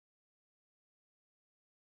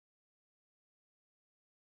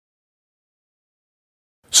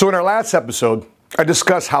So in our last episode, I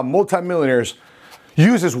discussed how multimillionaires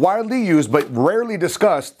use this widely used but rarely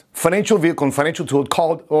discussed financial vehicle and financial tool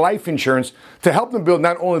called life insurance to help them build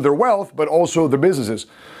not only their wealth, but also their businesses.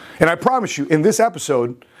 And I promise you, in this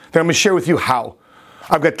episode, that I'm going to share with you how.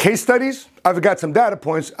 I've got case studies, I've got some data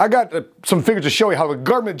points, I got some figures to show you how the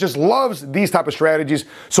government just loves these type of strategies.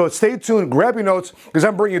 So stay tuned, grab your notes, because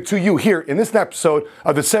I'm bringing it to you here in this episode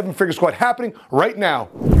of the 7 Figure Squad happening right now.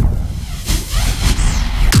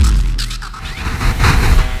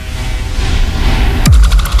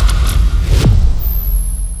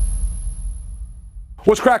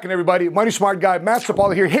 What's cracking, everybody? Money Smart Guy, Matt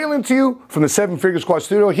Sapaula here, hailing to you from the 7 Figure Squad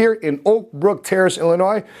studio here in Oak Brook Terrace,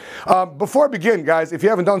 Illinois. Before I begin, guys, if you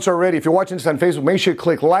haven't done so already, if you're watching this on Facebook, make sure you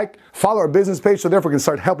click like, follow our business page, so therefore we can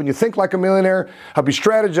start helping you think like a millionaire, help you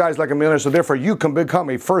strategize like a millionaire, so therefore you can become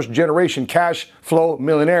a first-generation cash flow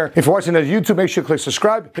millionaire. If you're watching on YouTube, make sure you click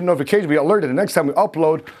subscribe, hit notifications, be alerted the next time we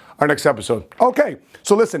upload our next episode. Okay,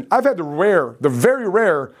 so listen, I've had the very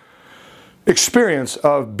rare experience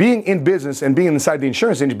of being in business and being inside the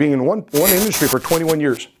insurance industry, being in one industry for 21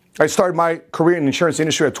 years. I started my career in the insurance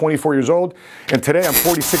industry at 24 years old, and today I'm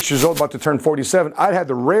 46 years old, about to turn 47. I had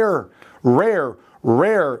the rare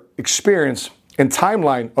experience and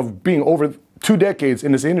timeline of being over 2 decades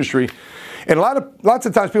in this industry. And lots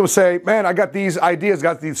of times people say, man, I got these ideas,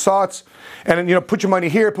 got these thoughts, and then, put your money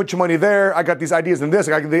here, put your money there. I got these ideas on this,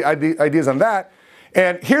 I got the ideas on that.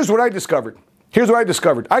 And here's what I discovered.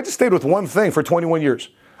 I just stayed with one thing for 21 years.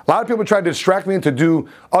 A lot of people tried to distract me into do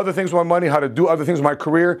other things with my money, how to do other things with my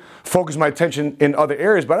career, focus my attention in other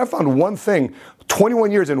areas. But I found one thing, 21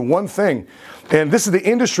 years in one thing. And this is the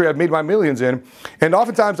industry I've made my millions in. And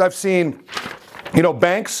oftentimes I've seen,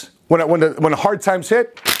 banks, when the hard times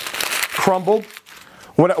hit, crumbled.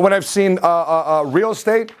 When I've seen real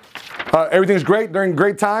estate, everything's great during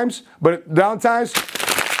great times, but down times,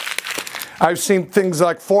 I've seen things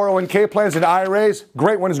like 401k plans and IRAs,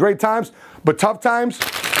 great when it's great times, but tough times.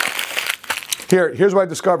 Here's what I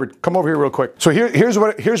discovered. Come over here real quick. So here's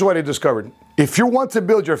what I discovered. If you want to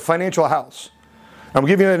build your financial house, I'm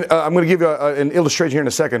going to give you an illustration here in a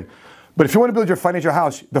second. But if you want to build your financial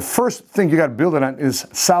house, the first thing you got to build it on is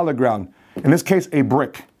solid ground. In this case, a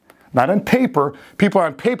brick. Not on paper. People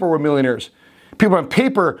on paper were millionaires. People on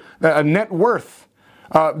paper, a net worth.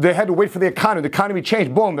 They had to wait for the economy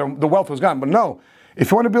changed, boom, the wealth was gone. But no,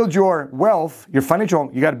 if you want to build your wealth, your financial,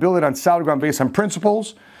 you got to build it on solid ground based on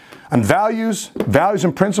principles, on values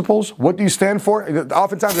and principles. What do you stand for?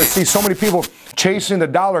 Oftentimes I see so many people chasing the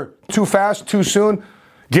dollar too fast, too soon,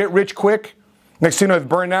 get rich quick. Next thing you know, they're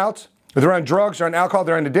burned out. They're on drugs, they're on alcohol,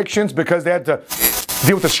 they're on addictions because they had to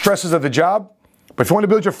deal with the stresses of the job. But if you want to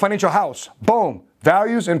build your financial house, boom,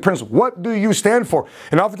 values and principles. What do you stand for?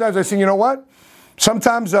 And oftentimes I see, you know what?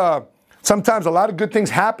 Sometimes a lot of good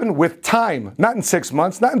things happen with time. Not in 6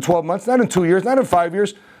 months, not in 12 months, not in 2 years, not in 5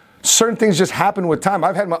 years. Certain things just happen with time.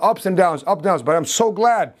 I've had my ups and downs, but I'm so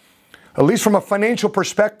glad, at least from a financial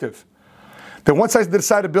perspective, that once I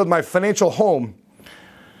decided to build my financial home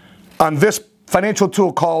on this financial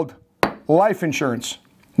tool called life insurance,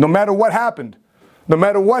 no matter what happened,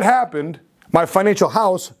 my financial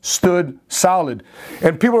house stood solid.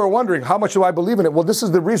 And people are wondering, how much do I believe in it? Well, this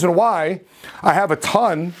is the reason why I have a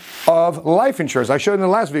ton of life insurance. I showed in the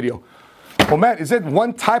last video. Well, Matt, is it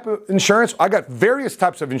one type of insurance? I got various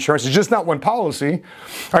types of insurance. It's just not one policy.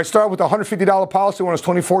 I started with a $150 policy when I was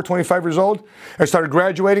 24, 25 years old. I started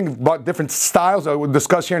graduating, bought different styles I will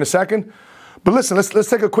discuss here in a second. But listen, let's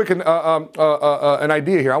take a quick an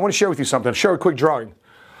idea here. I want to share with you something. Share a quick drawing.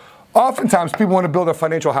 Oftentimes, people want to build a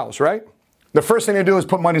financial house, right? The first thing they do is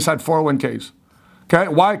put money inside 401ks. Okay,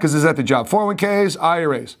 why? Because it's at the job. 401ks,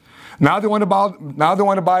 IRAs. Now they want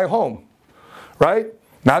to buy a home, right?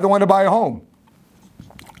 Now they want to buy a home,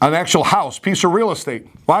 an actual house, piece of real estate.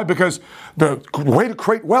 Why? Because the way to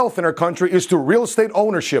create wealth in our country is through real estate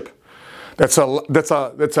ownership. That's what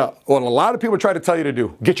a lot of people try to tell you to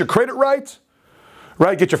do. Get your credit right?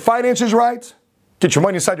 Get your finances right. Get your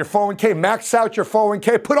money inside your 401k. Max out your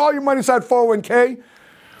 401k. Put all your money inside 401k.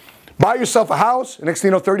 Buy yourself a house, and next thing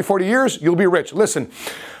you know, 30, 40 years, you'll be rich. Listen,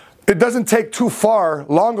 it doesn't take too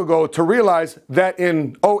long ago to realize that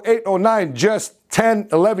in 08, 09, just 10,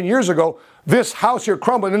 11 years ago, this house here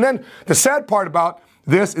crumbled. And then the sad part about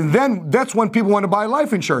this, and then that's when people want to buy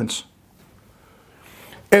life insurance.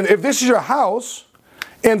 And if this is your house,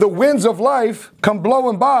 and the winds of life come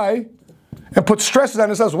blowing by and put stresses on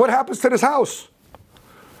this house, what happens to this house?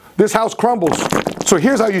 This house crumbles. So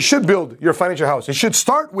here's how you should build your financial house. It should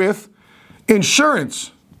start with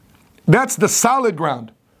insurance. That's the solid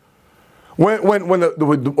ground. When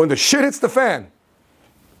the shit hits the fan,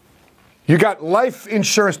 You got life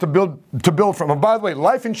insurance to build from. And by the way,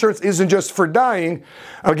 life insurance isn't just for dying.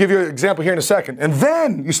 I'll give you an example here in a second. And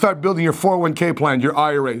then you start building your 401k plan, your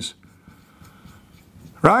IRAs.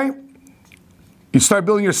 Right? You start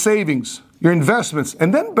building your savings, your investments,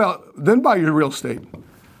 and then buy your real estate.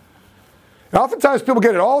 And oftentimes people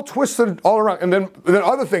get it all twisted all around. And then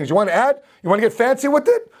other things. You want to add? You want to get fancy with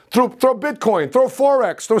it? Throw Bitcoin, throw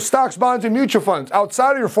Forex, throw stocks, bonds, and mutual funds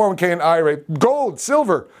outside of your 401k and IRA. Gold,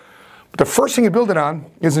 silver. But the first thing you build it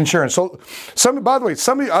on is insurance. So, by the way,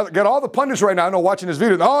 I got all the pundits right now, I know, watching this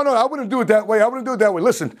video. Oh, no, I wouldn't do it that way. I wouldn't do it that way.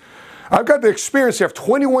 Listen, I've got the experience here of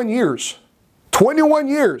 21 years. 21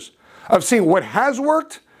 years of seeing what has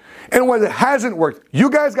worked and what hasn't worked. You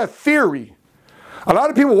guys got theory. A lot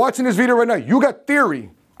of people watching this video right now, you got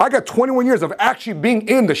theory. I got 21 years of actually being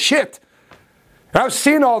in the shit. And I've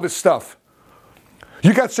seen all this stuff.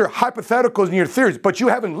 You got your hypotheticals and your theories, but you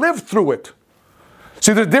haven't lived through it.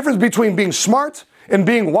 See, there's a difference between being smart and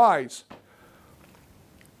being wise.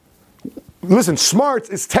 Listen, smarts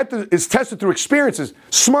is tested through experiences.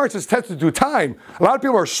 Smarts is tested through time. A lot of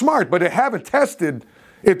people are smart, but they haven't tested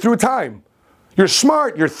it through time. You're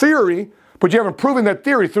smart, your theory, but you haven't proven that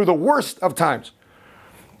theory through the worst of times.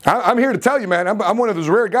 I'm here to tell you, man, I'm one of those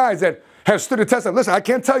rare guys that have stood the test. Listen, I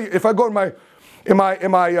can't tell you, if I go in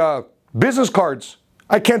my business cards,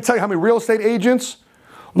 I can't tell you how many real estate agents,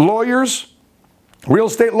 lawyers, real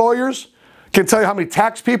estate lawyers, can tell you how many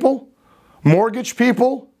tax people, mortgage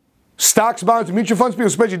people, stocks, bonds, and mutual funds people,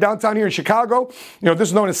 especially downtown here in Chicago. You know, this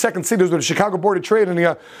is known as Second City. There's the Chicago Board of Trade and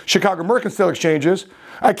the Chicago Mercantile Exchanges.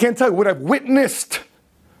 I can't tell you what I've witnessed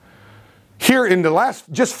here in the last,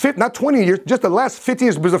 not 20 years, just the last 15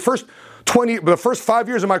 years, because the first 5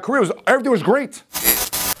 years of my career, everything was great.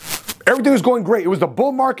 Everything was going great. It was the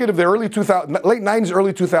bull market of the late 90s,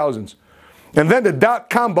 early 2000s. And then the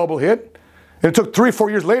dot-com bubble hit. And it took 3 or 4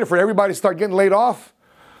 years later for everybody to start getting laid off.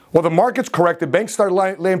 Well, the market's corrected. Banks started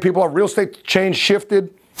laying people off. Real estate changed,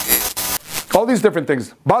 shifted. All these different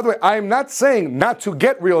things. By the way, I am not saying not to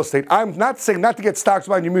get real estate. I'm not saying not to get stocks,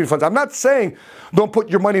 bonds, and mutual funds. I'm not saying don't put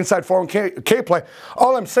your money inside 401k plan.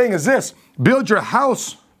 All I'm saying is this. Build your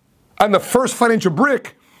house on the first financial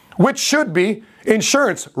brick, which should be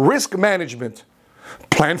insurance, risk management.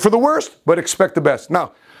 Plan for the worst, but expect the best.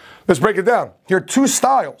 Now, let's break it down. Here are two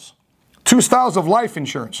styles. Two styles of life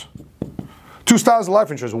insurance. Two styles of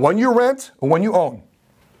life insurance. One you rent and one you own.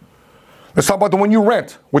 Let's talk about the one you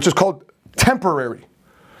rent, which is called temporary.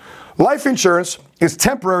 Life insurance is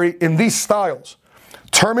temporary in these styles.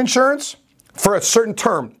 Term insurance for a certain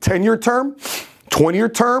term. 10-year term, 20-year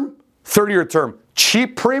term, 30-year term.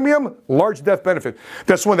 Cheap premium, large death benefit.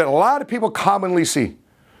 That's one that a lot of people commonly see.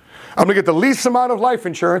 I'm going to get the least amount of life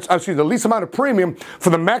insurance, the least amount of premium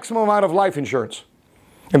for the maximum amount of life insurance.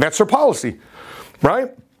 And that's their policy,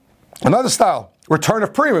 right? Another style, return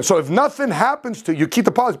of premium. So if nothing happens to you, keep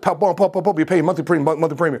the policy, you pay monthly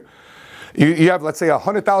premium. You have, let's say, a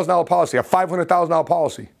 $100,000 policy, a $500,000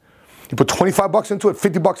 policy. You put 25 bucks into it,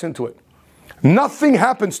 50 bucks into it. Nothing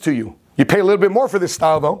happens to you. You pay a little bit more for this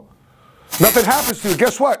style, though. Nothing happens to you.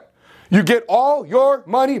 Guess what? You get all your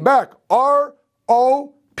money back. ROP,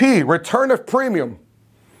 return of premium.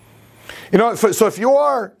 You know, so if you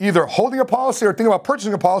are either holding a policy or thinking about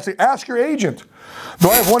purchasing a policy, ask your agent. Do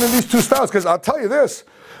I have one of these two styles? Because I'll tell you this,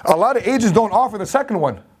 a lot of agents don't offer the second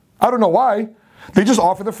one. I don't know why. They just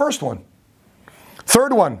offer the first one.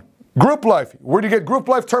 Third one, group life. Where do you get group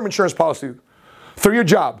life term insurance policy? Through your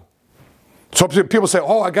job. So people say,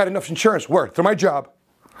 oh, I got enough insurance. Where? Through my job.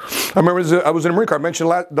 I remember I was in the Marine Corps. I mentioned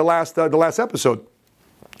the last episode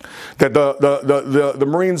that the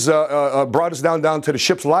Marines brought us down to the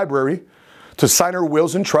ship's library to sign our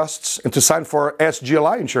wills and trusts and to sign for our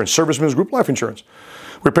SGLI insurance, Servicemen's Group Life Insurance.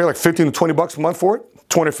 We pay like 15 to 20 bucks a month for it,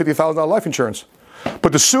 $250,000 life insurance.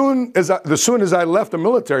 But as soon as I left the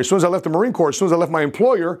military, as soon as I left the Marine Corps, as soon as I left my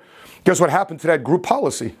employer, guess what happened to that group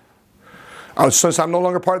policy? Since I'm no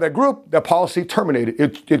longer part of that group, that policy terminated.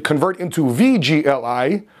 It converted into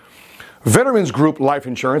VGLI, Veterans Group Life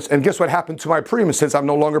Insurance, and guess what happened to my premium since I'm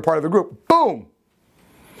no longer part of the group? Boom!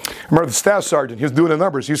 I remember the staff sergeant, he was doing the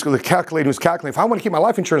numbers, he was calculating, if I want to keep my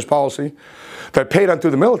life insurance policy that I paid on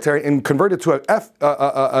through the military and convert it to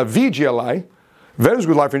a VGLI, Veterans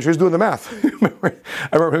Group Life Insurance, doing the math.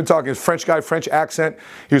 I remember him talking, his French guy, French accent.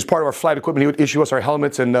 He was part of our flight equipment. He would issue us our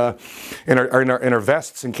helmets and our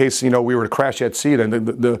vests in case, we were to crash at sea and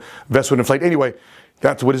the vest would inflate. Anyway,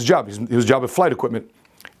 that's what his job. His job with flight equipment.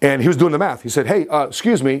 And he was doing the math. He said, hey,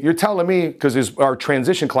 excuse me, you're telling me, because our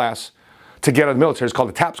transition class to get out of the military is called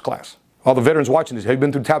the TAPS class. All the veterans watching this, have you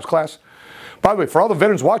been through TAPS class? By the way, for all the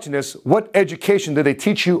veterans watching this, what education did they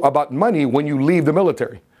teach you about money when you leave the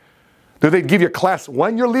military? Do they give you a class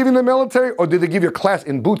when you're leaving the military, or do they give you a class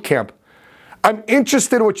in boot camp? I'm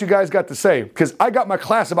interested in what you guys got to say, because I got my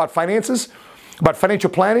class about finances, about financial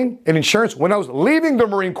planning and insurance when I was leaving the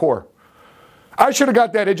Marine Corps. I should have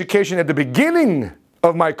got that education at the beginning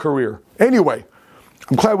of my career. Anyway,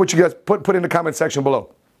 I'm glad what you guys put in the comment section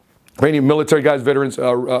below. For any military guys, veterans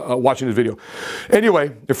watching this video. Anyway,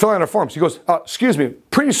 they're filling out our forms. He goes, excuse me,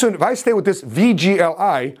 pretty soon, if I stay with this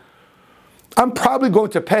VGLI, I'm probably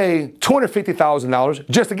going to pay $250,000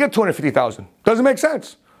 just to get $250,000. Doesn't make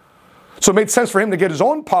sense. So it made sense for him to get his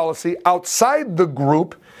own policy outside the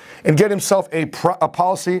group and get himself a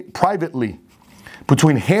policy privately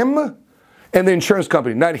between him and the insurance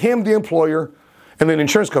company. Not him, the employer, and then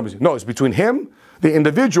insurance company. No, it's between him, the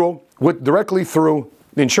individual, with directly through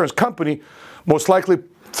the insurance company, most likely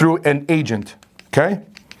through an agent. Okay?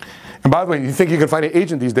 And by the way, you think you can find an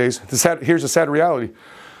agent these days? Here's the sad reality.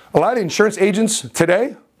 A lot of insurance agents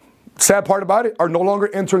today, sad part about it, are no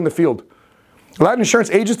longer entering the field. A lot of insurance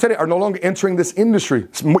agents today are no longer entering this industry.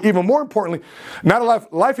 Even more importantly, not a lot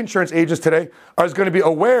of life insurance agents today are going to be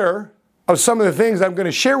aware of some of the things I'm going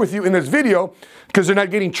to share with you in this video because they're not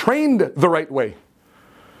getting trained the right way.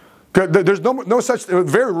 There's no such,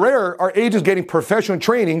 very rare are agents getting professional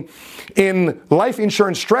training in life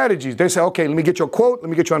insurance strategies. They say, okay, let me get you a quote, let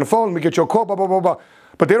me get you on the phone, let me get you a quote, blah, blah, blah, blah.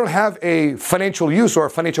 But they don't have a financial use or a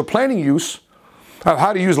financial planning use of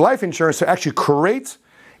how to use life insurance to actually create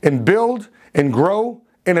and build and grow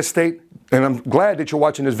an estate. And I'm glad that you're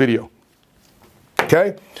watching this video.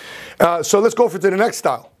 Okay? So let's go to the next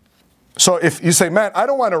style. So if you say, man, I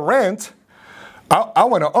don't want to rent, I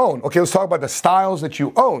want to own. Okay, let's talk about the styles that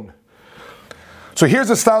you own. So here's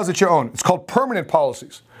the styles that you own. It's called permanent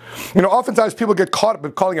policies. You know, oftentimes people get caught up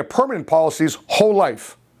in calling it permanent policies whole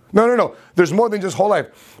life. No. There's more than just whole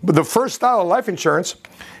life. But the first style of life insurance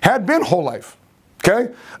had been whole life.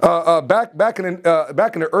 Okay? Back in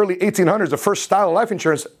the early 1800s, the first style of life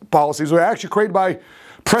insurance policies were actually created by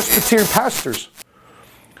Presbyterian pastors.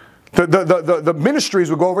 The ministries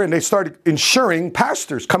would go over and they started insuring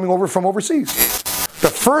pastors coming over from overseas. The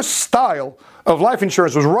first style of life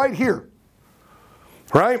insurance was right here.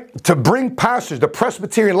 Right? To bring pastors, the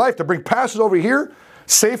Presbyterian life, to bring pastors over here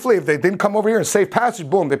safely. If they didn't come over here and save pastors,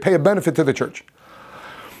 boom, they pay a benefit to the church.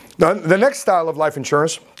 Now, the next style of life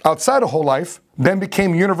insurance, outside of whole life, then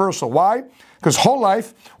became universal. Why? Because whole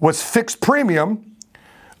life was fixed premium,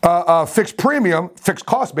 fixed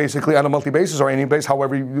cost basically on a monthly basis or any basis,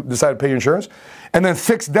 however you decide to pay your insurance, and then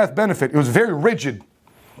fixed death benefit. It was very rigid,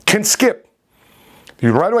 can skip.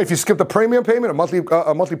 Right away, if you skip the premium payment, a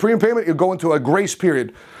monthly premium payment, you go into a grace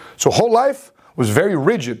period. So whole life was very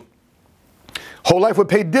rigid. Whole life would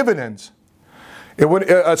pay dividends. It would,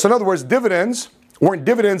 so in other words, dividends weren't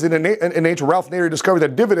dividends in the nature. Ralph Nader discovered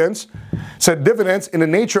that dividends in the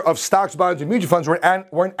nature of stocks, bonds, and mutual funds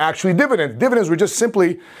weren't actually dividends. Dividends were just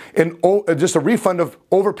simply just a refund of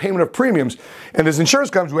overpayment of premiums. And as insurance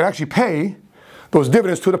companies would actually pay those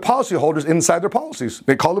dividends to the policyholders inside their policies.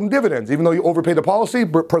 They call them dividends. Even though you overpay the policy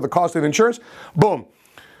per the cost of insurance, boom.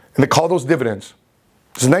 And they call those dividends.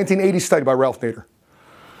 This is a 1980 study by Ralph Nader.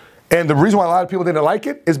 And the reason why a lot of people didn't like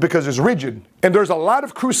it is because it's rigid. And there's a lot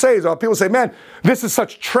of crusades. People say, man, this is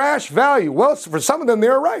such trash value. Well, for some of them,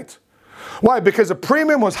 they're right. Why? Because the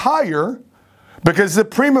premium was higher, because the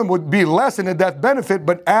premium would be less in the death benefit,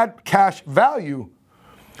 but add cash value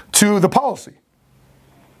to the policy.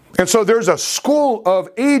 And so there's a school of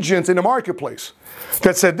agents in the marketplace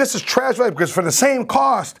that said this is trash value because for the same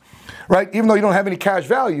cost, right, even though you don't have any cash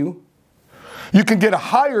value, you can get a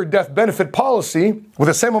higher death benefit policy with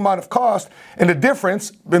the same amount of cost, and the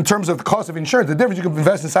difference in terms of the cost of insurance, the difference you can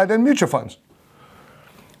invest inside the mutual funds.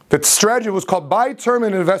 The strategy was called buy term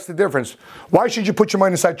and invest the difference. Why should you put your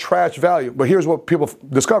money inside trash value? But here's what people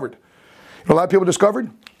discovered. A lot of people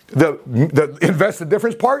discovered the invest the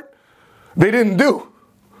difference part, they didn't do.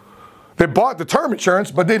 They bought the term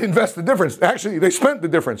insurance, but they didn't invest the difference. Actually, they spent the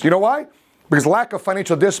difference. You know why? Because lack of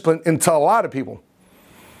financial discipline into a lot of people.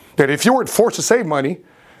 That if you weren't forced to save money,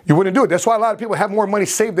 you wouldn't do it. That's why a lot of people have more money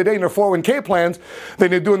saved today in their 401k plans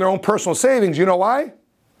than they do in their own personal savings. You know why?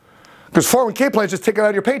 Because 401k plans just take it out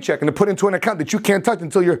of your paycheck and they put it into an account that you can't touch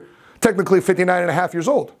until you're technically 59 and a half years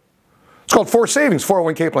old. It's called forced savings,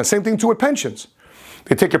 401k plans. Same thing too with pensions.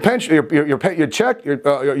 They take your pension, your check,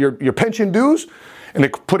 your pension dues, and they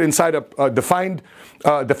put inside a defined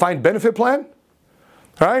benefit plan,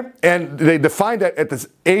 all right? And they define that at the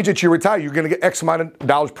age that you retire, you're going to get X amount of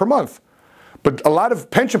dollars per month. But a lot of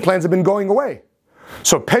pension plans have been going away.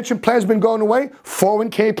 So pension plans have been going away.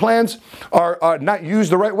 401k plans are not used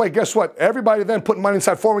the right way. Guess what? Everybody then putting money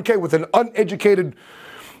inside 401k with an uneducated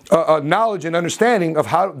knowledge and understanding of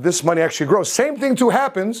how this money actually grows. Same thing too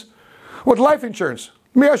happens with life insurance.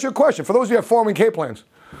 Let me ask you a question. For those of you who have 401k plans,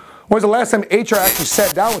 when's the last time HR actually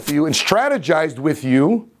sat down with you and strategized with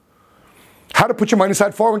you how to put your money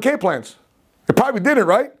inside 401k plans? They probably didn't,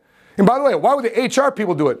 right? And by the way, why would the HR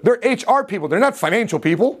people do it? They're HR people. They're not financial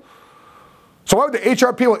people. So why would the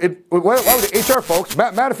HR people, why would the HR folks,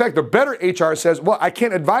 matter of fact, the better HR says, well, I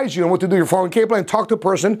can't advise you on what to do your 401k plan. Talk to a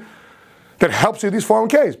person that helps you with these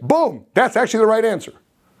 401ks. Boom. That's actually the right answer.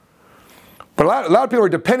 But a lot of people are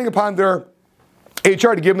depending upon their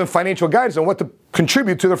HR to give them financial guidance on what to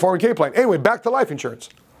contribute to their 401k plan. Anyway, back to life insurance.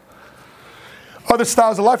 Other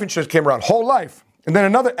styles of life insurance came around, whole life. And then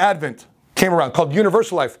another advent came around called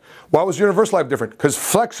universal life. Why was universal life different? Because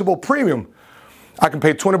flexible premium. I can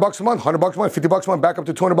pay $200 a month, $100 a month, $50 a month, back up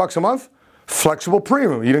to $200 a month. Flexible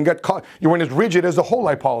premium. You didn't get caught. You weren't as rigid as the whole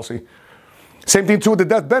life policy. Same thing too with the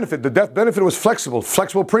death benefit. The death benefit was flexible.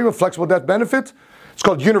 Flexible premium, flexible death benefit. It's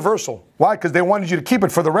called universal. Why? Because they wanted you to keep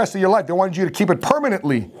it for the rest of your life. They wanted you to keep it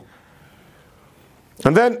permanently.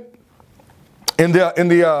 And then in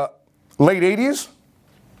the late 80s,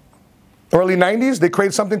 early 90s, they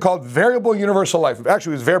created something called variable universal life.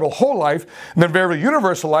 Actually, it was variable whole life, and then variable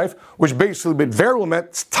universal life, which basically variable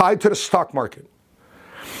meant tied to the stock market.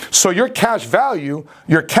 So your cash value,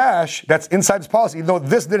 your cash that's inside this policy, even though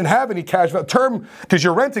this didn't have any cash value, term, because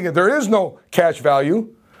you're renting it, there is no cash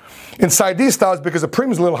value. Inside these styles, because the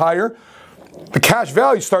premium's a little higher, the cash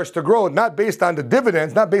value starts to grow, not based on the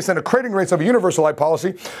dividends, not based on the crediting rates of a universal life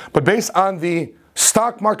policy, but based on the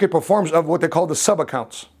stock market performance of what they call the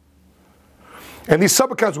sub-accounts. And these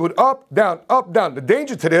sub-accounts would up, down, up, down. The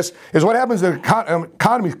danger to this is what happens if the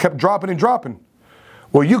economy kept dropping and dropping.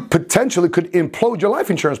 Well, you potentially could implode your life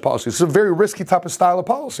insurance policy. It's a very risky type of style of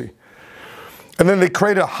policy. And then they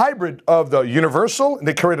created a hybrid of the universal, and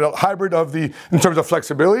they created a hybrid of the, in terms of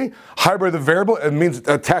flexibility, hybrid of the variable, it means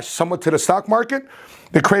attached somewhat to the stock market.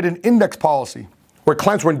 They created an index policy where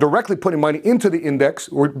clients weren't directly putting money into the index,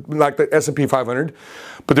 or like the S&P 500,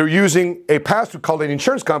 but they're using a pass-through called an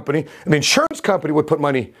insurance company, and the insurance company would put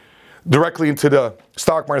money directly into the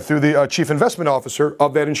stock market through the chief investment officer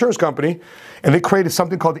of that insurance company, and they created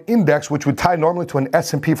something called the index, which would tie normally to an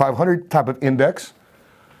S&P 500 type of index,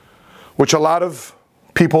 which a lot of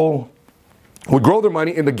people would grow their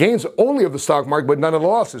money in the gains only of the stock market, but none of the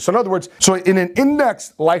losses. So in other words, so in an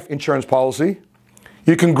index life insurance policy,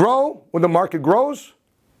 you can grow when the market grows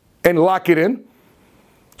and lock it in.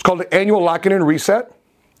 It's called the annual lock-in reset.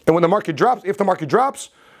 And when the market drops, if the market drops,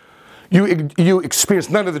 you experience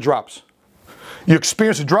none of the drops. You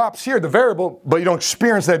experience the drops here, the variable, but you don't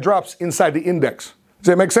experience that drops inside the index. Does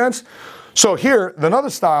that make sense? So here, another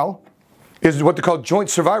style is what they call joint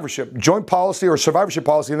survivorship, joint policy or survivorship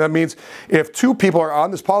policy. And that means if two people are on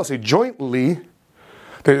this policy jointly,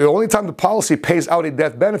 the only time the policy pays out a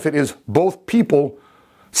death benefit is both people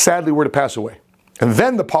sadly were to pass away. And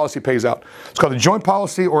then the policy pays out. It's called a joint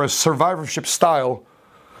policy or a survivorship style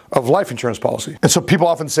of life insurance policy. And so people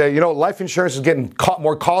often say, you know, life insurance is getting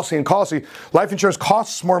more costly and costly. Life insurance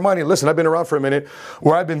costs more money. Listen, I've been around for a minute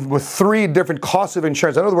where I've been with 3 different costs of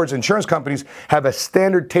insurance. In other words, insurance companies have a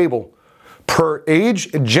standard table per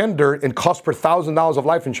age, gender, and cost per $1,000 of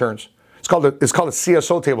life insurance. It's called a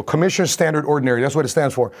CSO table, Commissioner Standard Ordinary. That's what it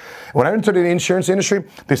stands for. When I entered the insurance industry,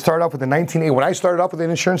 they started off with the 1980. When I started off with the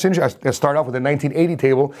insurance industry, I started off with the 1980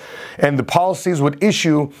 table, and the policies would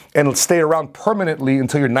issue and stay around permanently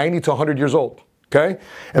until you're 90 to 100 years old. Okay?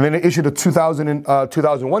 And then they issued the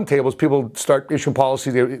 2001 tables. People start issuing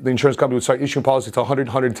policies. The insurance company would start issuing policies to 100,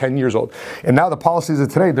 110 years old. And now the policies of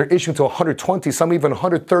today, they're issuing to 120, some even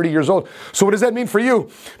 130 years old. So what does that mean for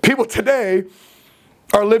you? People today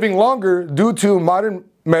are living longer due to modern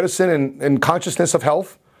medicine and consciousness of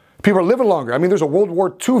health. People are living longer. I mean, there's a World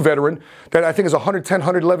War II veteran that I think is 110,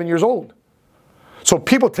 111 years old. So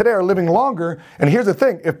people today are living longer, and here's the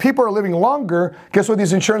thing. If people are living longer, guess what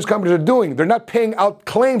these insurance companies are doing? They're not paying out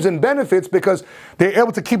claims and benefits because they're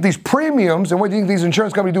able to keep these premiums, and what do you think these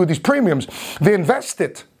insurance companies do with these premiums? They invest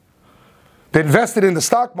it. They invested in the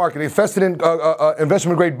stock market. They invested in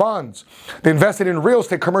investment-grade bonds. They invested in real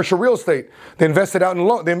estate, commercial real estate. They invested out in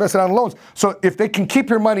loans. So if they can keep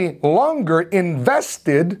your money longer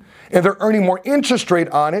invested, and they're earning more interest rate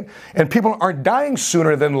on it, and people aren't dying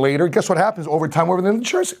sooner than later, guess what happens over time over the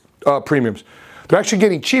insurance premiums? They're actually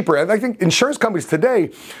getting cheaper. And I think insurance companies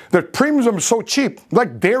today, their premiums are so cheap,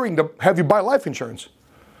 like daring to have you buy life insurance.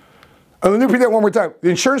 And let me repeat that one more time. The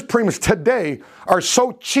insurance premiums today are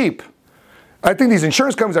so cheap. I think these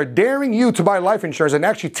insurance companies are daring you to buy life insurance and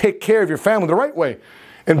actually take care of your family the right way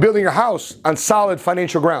and building your house on solid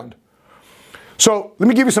financial ground. So let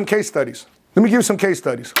me give you some case studies. Let me give you some case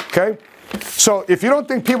studies, okay? So if you don't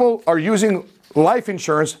think people are using life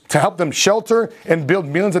insurance to help them shelter and build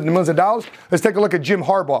millions and millions of dollars, let's take a look at Jim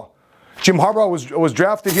Harbaugh. Jim Harbaugh was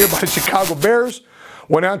drafted here by the Chicago Bears,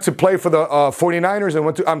 went on to play for the 49ers and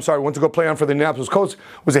went to go play on for the Indianapolis Colts,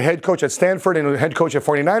 was a head coach at Stanford and a head coach at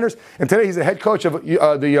 49ers, and today he's a head coach of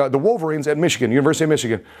the Wolverines at Michigan, University of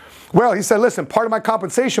Michigan. Well, he said, listen, part of my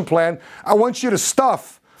compensation plan, I want you to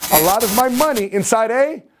stuff a lot of my money inside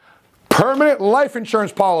a permanent life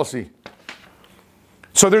insurance policy.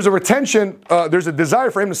 So there's a retention, there's a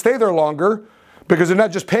desire for him to stay there longer because they're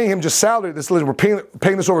not just paying him just salary. We're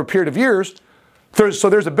paying this over a period of years. So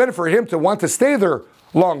there's a benefit for him to want to stay there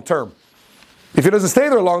long term. If he doesn't stay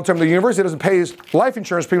there long term, the university doesn't pay his life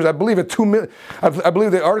insurance premiums. I believe at $2 million. I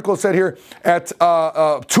believe the article said here at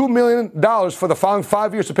 $2 million for the following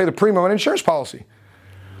 5 years to pay the premium on an insurance policy.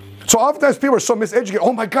 So oftentimes people are so miseducated.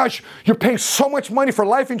 Oh my gosh, you're paying so much money for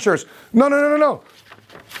life insurance. No.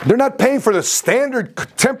 They're not paying for the standard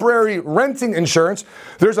temporary renting insurance.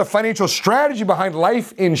 There's a financial strategy behind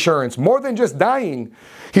life insurance, more than just dying.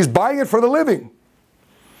 He's buying it for the living.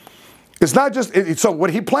 It's not just, so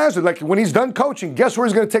what he plans to, like when he's done coaching, guess where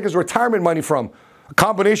he's going to take his retirement money from? A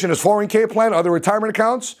combination of his 401k plan, other retirement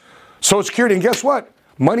accounts, Social Security, and guess what?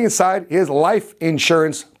 Money inside his life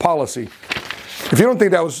insurance policy. If you don't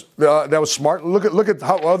think that was smart, look at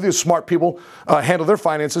how other smart people handle their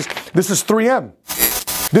finances. This is 3M.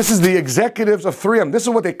 This is the executives of 3M. This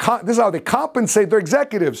is how they compensate their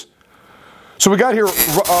executives. So we got here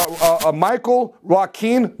Michael,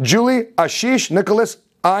 Joaquin, Julie, Ashish, Nicholas,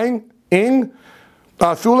 Thulin,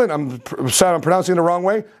 I'm sorry I'm pronouncing it the wrong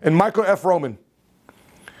way, and Michael F. Roman.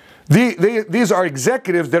 These are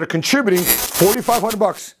executives that are contributing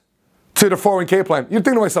 $4,500 to the 401k plan. You're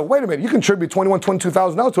thinking to myself, wait a minute, you contribute $21,000,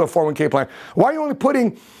 $22,000 to a 401k plan. Why are you only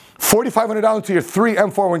putting $4,500 to your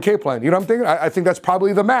 3M 401k plan? You know what I'm thinking? I think that's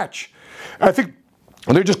probably the match. I think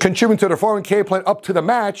they're just contributing to their 401k plan up to the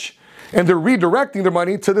match, and they're redirecting their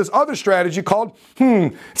money to this other strategy called,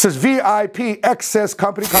 it says VIP excess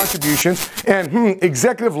company contributions and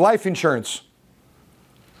executive life insurance.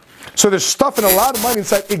 So they're stuffing a lot of money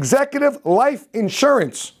inside executive life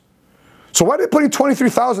insurance. So why are they putting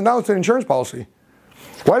 $23,000 to an insurance policy?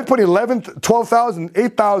 Why are they putting $11,000, $12,000,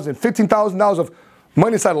 $8,000, $15,000 of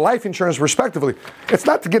money inside life insurance respectively? It's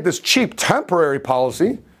not to get this cheap temporary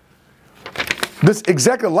policy. This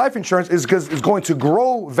executive life insurance is going to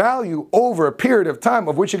grow value over a period of time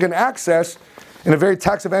of which you can access in a very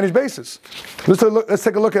tax advantage basis. Let's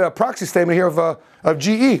take a look at a proxy statement here of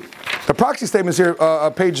GE. The proxy statement is here,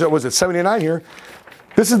 page, 79 here.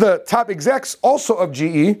 This is the top execs also of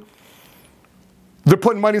GE. They're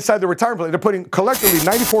putting money inside the retirement plan. They're putting collectively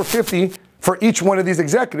 $94.50 for each one of these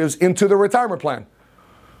executives into the retirement plan,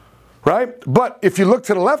 right? But if you look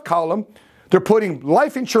to the left column, they're putting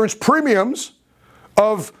life insurance premiums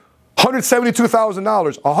of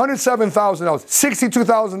 $172,000, $107,000,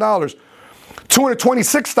 $62,000,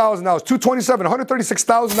 $226,000, $227,000,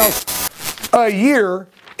 $136,000 a year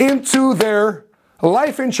into their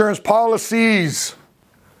life insurance policies.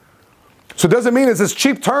 So does it mean it's this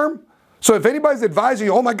cheap term? So if anybody's advising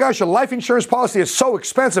you, oh my gosh, a life insurance policy is so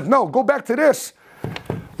expensive. No, go back to this.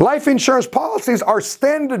 Life insurance policies are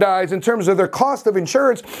standardized in terms of their cost of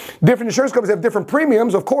insurance. Different insurance companies have different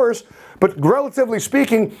premiums, of course, but relatively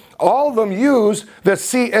speaking, all of them use the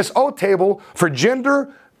CSO table for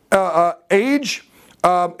gender, age,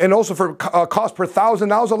 and also for cost per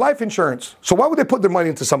 $1,000 of life insurance. So why would they put their money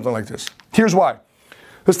into something like this? Here's why.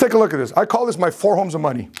 Let's take a look at this. I call this my 4 homes of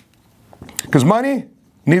money. Because money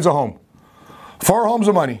needs a home. 4 homes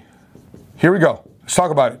of money. Here we go. Let's talk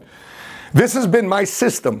about it. This has been my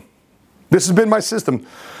system. This has been my system.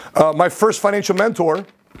 My first financial mentor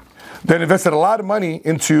that invested a lot of money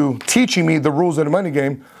into teaching me the rules of the money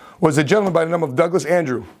game was a gentleman by the name of Douglas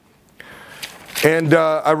Andrew. And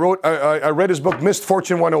I read his book, Missed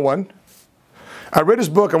Fortune 101. I read his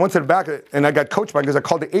book, I went to the back of it, and I got coached by it because I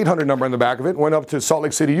called the 800 number on the back of it, went up to Salt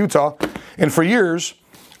Lake City, Utah, and for years,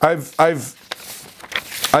 I've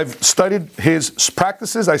studied his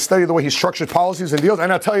practices, I studied the way he structures policies and deals,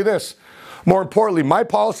 and I'll tell you this, more importantly, my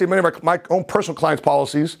policy, many of my own personal clients'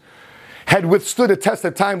 policies, had withstood a test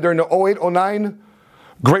of time during the 08-09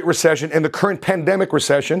 Great Recession and the current pandemic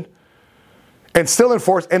recession, and still in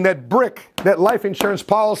force, and that life insurance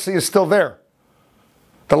policy is still there.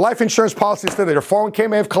 The life insurance policy is still there. Their 401k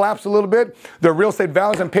may have collapsed a little bit, their real estate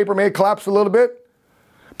values and paper may have collapsed a little bit,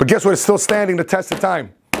 but guess what? It's still standing the test of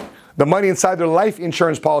time. The money inside their life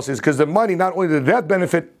insurance policies, because the money, not only the death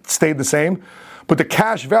benefit stayed the same, but the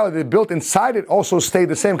cash value they built inside it also stayed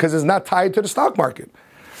the same because it's not tied to the stock market.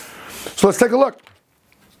 So let's take a look.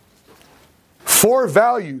 4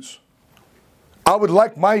 values I would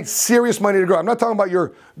like my serious money to grow. I'm not talking about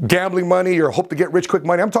your gambling money, your hope to get rich quick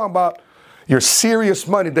money. I'm talking about your serious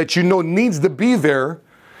money that you know needs to be there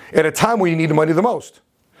at a time where you need the money the most.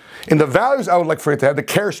 And the values I would like for it to have, the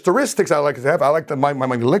characteristics I like it to have, I like my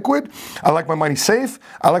money liquid, I like my money safe,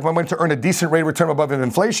 I like my money to earn a decent rate of return above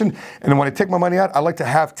inflation, and then when I take my money out, I like to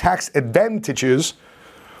have tax advantages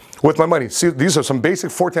with my money. See, these are some basic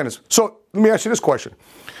 4 tenets. So let me ask you this question.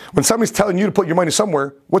 When somebody's telling you to put your money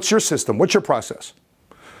somewhere, what's your system? What's your process?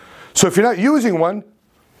 So if you're not using one,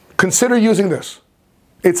 consider using this.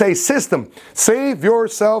 It's a system. Save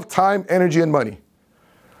yourself time, energy, and money.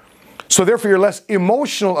 So therefore, you're less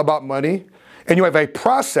emotional about money, and you have a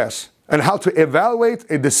process on how to evaluate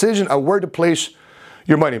a decision of where to place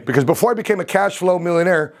your money. Because before I became a cash flow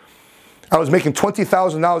millionaire, I was making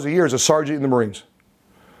 $20,000 a year as a sergeant in the Marines.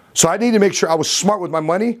 So I needed to make sure I was smart with my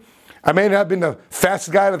money. I may not have been the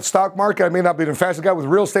fastest guy at the stock market. I may not have been the fastest guy with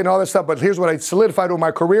real estate and all that stuff, but here's what I solidified over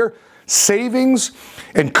my career. Savings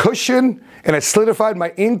and cushion, and I solidified my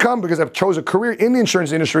income because I've chose a career in the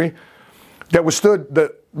insurance industry that withstood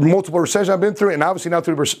the multiple recessions I've been through, and obviously now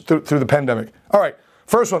through the pandemic. All right,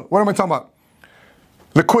 first one, what am I talking about?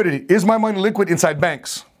 Liquidity. Is my money liquid inside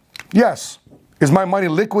banks? Yes. Is my money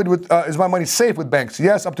liquid with? Is my money safe with banks?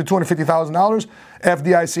 Yes, up to $250,000,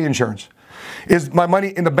 FDIC insurance. Is my money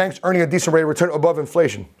in the banks earning a decent rate of return above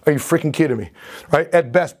inflation? Are you freaking kidding me? Right?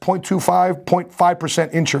 At best, 0.25,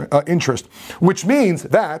 0.5% interest, which means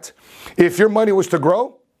that if your money was to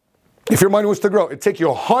grow, it'd take you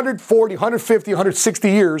 140, 150, 160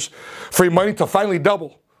 years for your money to finally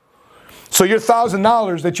double. So your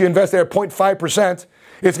 $1,000 that you invest there at 0.5%,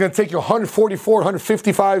 it's going to take you 144,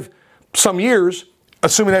 155 some years,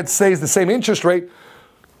 assuming that stays the same interest rate,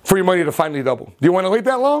 for your money to finally double. Do you want to wait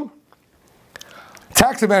that long?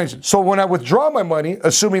 Tax advantage. So when I withdraw my money,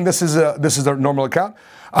 assuming this is a normal account,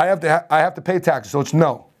 I have to pay taxes. So it's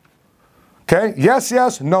no. Okay? Yes,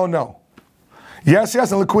 yes, no, no. Yes,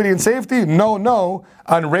 yes, on liquidity and safety. No, no.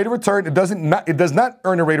 On rate of return, it does not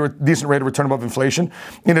earn a decent rate of return above inflation,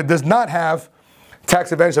 and it does not have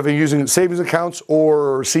tax advantage of using savings accounts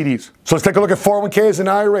or CDs. So let's take a look at 401ks and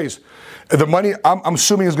IRAs. The money I'm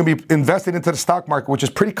assuming is going to be invested into the stock market, which is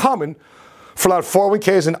pretty common for a lot of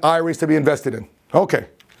 401ks and IRAs to be invested in. Okay.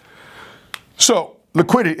 So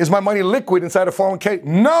liquidity. Is my money liquid inside a 401k?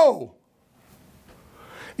 No.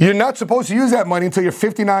 You're not supposed to use that money until you're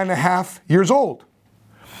 59 and a half years old.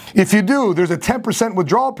 If you do, there's a 10%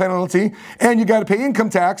 withdrawal penalty, and you got to pay income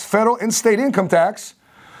tax, federal and state income tax,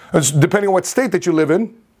 depending on what state that you live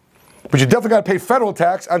in. But you definitely got to pay federal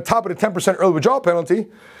tax on top of the 10% early withdrawal penalty.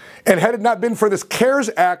 And had it not been for this CARES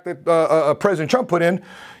Act that President Trump put in,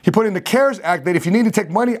 he put in the CARES Act that if you need to take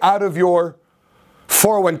money out of your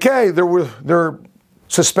 401k, they're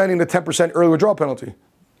suspending the 10% early withdrawal penalty.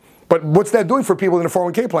 But what's that doing for people in a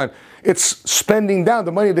 401k plan? It's spending down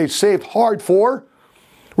the money they saved hard for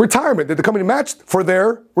retirement, that the company matched for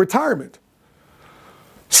their retirement.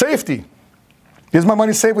 Safety. Is my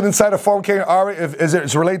money safe inside a 401k or IRA? Is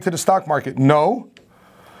it related to the stock market? No.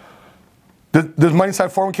 Does money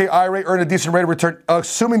inside 401k IRA earn a decent rate of return?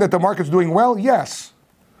 Assuming that the market's doing well, yes.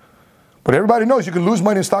 But everybody knows you can lose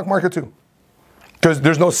money in the stock market too. Because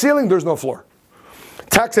there's no ceiling, there's no floor.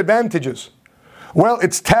 Tax advantages. Well,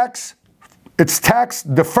 it's tax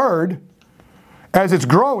deferred as it's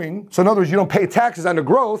growing. So in other words, you don't pay taxes on the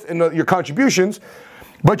growth and your contributions,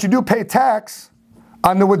 but you do pay tax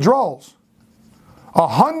on the withdrawals.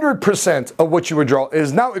 100% of what you withdraw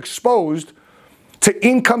is now exposed to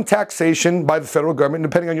income taxation by the federal government,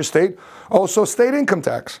 depending on your state, also state income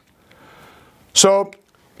tax. So,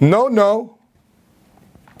 no, no,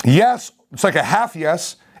 yes, it's like a half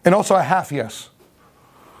yes, and also a half yes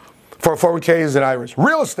for 401ks and IRAs.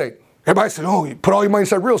 Real estate. Everybody says, oh, you put all your money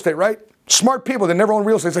inside real estate, right? Smart people that never own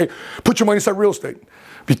real estate say, put your money inside real estate.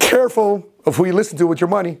 Be careful of who you listen to with your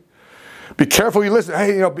money. Be careful who you listen.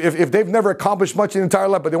 Hey, you know, if they've never accomplished much in their entire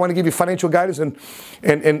life, but they want to give you financial guidance and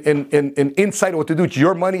insight on what to do with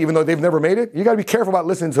your money, even though they've never made it, you got to be careful about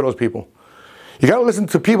listening to those people. You got to listen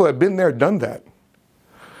to people that have been there, done that.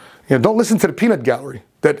 You know, don't listen to the peanut gallery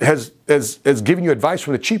that has given you advice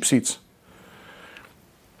from the cheap seats.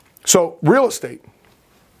 So real estate,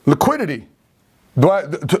 liquidity.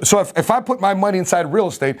 So if I put my money inside real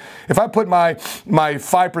estate, if I put my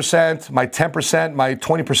 5%, my 10%, my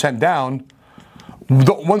 20% down,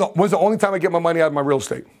 when's the only time I get my money out of my real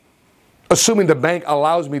estate? Assuming the bank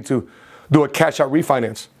allows me to do a cash out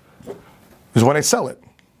refinance, is when I sell it.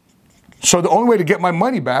 So the only way to get my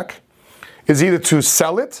money back is either to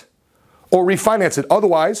sell it or refinance it.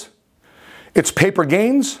 Otherwise, it's paper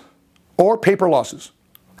gains or paper losses.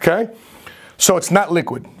 Okay? So it's not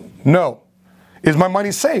liquid. No. Is my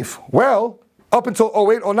money safe? Well, up until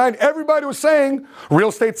 08, 09, everybody was saying real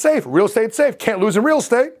estate safe, real estate safe, can't lose in real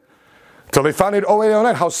estate. Until they found out 08,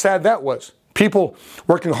 09, how sad that was. People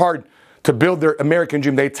working hard to build their American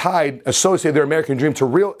dream. They associated their American dream to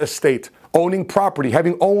real estate, owning property,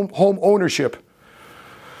 having home ownership.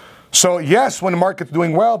 So yes, when the market's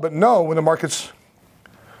doing well, but no, when the market's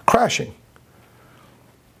crashing.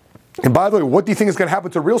 And by the way, what do you think is going to happen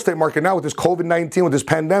to the real estate market now with this COVID-19, with this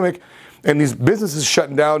pandemic, and these businesses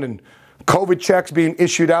shutting down, and COVID checks being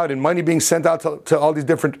issued out, and money being sent out to all these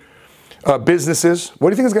different businesses? What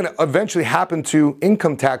do you think is going to eventually happen to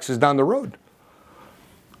income taxes down the road?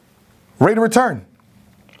 Rate of return.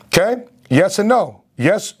 Okay? Yes and no.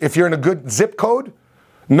 Yes, if you're in a good zip code.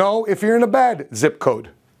 No, if you're in a bad zip code.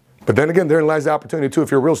 But then again, therein lies the opportunity too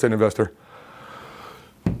if you're a real estate investor.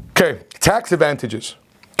 Okay, tax advantages.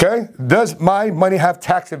 Okay? Does my money have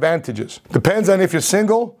tax advantages? Depends on if you're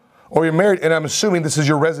single or you're married, and I'm assuming this is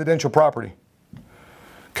your residential property.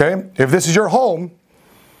 Okay? If this is your home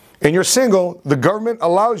and you're single, the government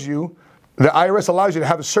allows you, the IRS allows you to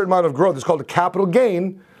have a certain amount of growth. It's called a capital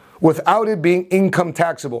gain without it being income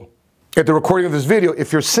taxable. At the recording of this video,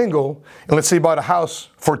 if you're single, and let's say you bought a house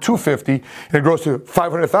for $250 and it grows to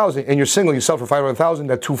 $500,000, and you're single, you sell for $500,000,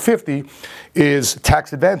 that $250 is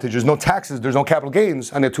tax advantage. There's no taxes, there's no capital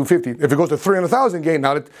gains on that $250. If it goes to $300,000 gain,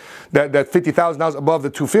 now that $50,000 above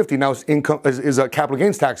the $250 now is income is a capital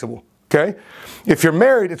gains taxable. Okay? If you're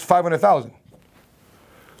married, it's $500,000.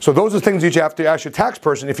 So those are things that you have to ask your tax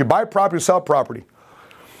person. If you buy property or sell property.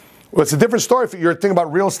 Well, it's a different story if you're thinking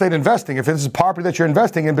about real estate investing, if this is property that you're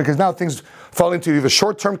investing in, because now things fall into either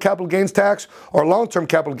short-term capital gains tax or long-term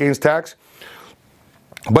capital gains tax.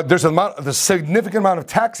 But there's a significant amount of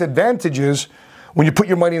tax advantages when you put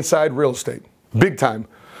your money inside real estate, big time.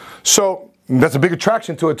 So that's a big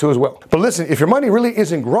attraction to it too as well. But listen, if your money really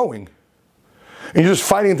isn't growing and you're just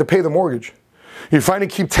fighting to pay the mortgage, you're fighting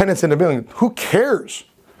to keep tenants in the building, who cares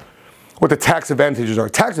what the tax advantages are?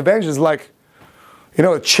 Tax advantages like, you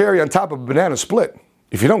know, a cherry on top of a banana split.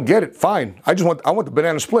 If you don't get it, fine. I want the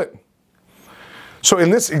banana split. So in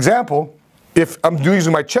this example, if I'm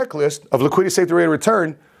using my checklist of liquidity, safety, rate of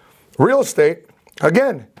return, real estate,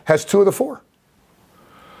 again, has 2 of the 4.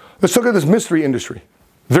 Let's look at this mystery industry.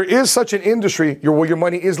 There is such an industry where your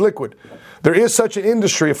money is liquid. There is such an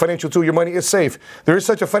industry, a financial tool, your money is safe. There is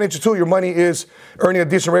such a financial tool, your money is earning a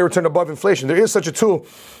decent rate of return above inflation. There is such a tool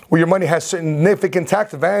where your money has significant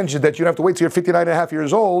tax advantages that you don't have to wait till you're 59 and a half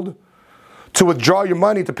years old to withdraw your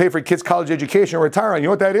money to pay for your kids' college education or retire on. You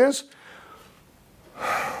know what that is?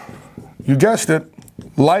 You guessed it,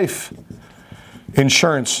 life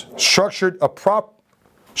insurance, structured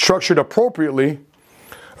appropriately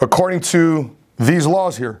according to these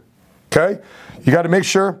laws here. Okay? You got to make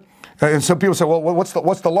sure. And some people say, well, what's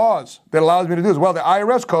the laws that allows me to do this? Well, the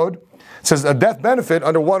IRS code says a death benefit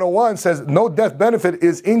under 101 says no death benefit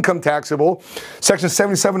is income taxable. Section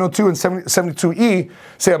 7702 and 72E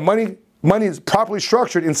say money is properly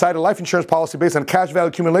structured inside a life insurance policy based on a cash value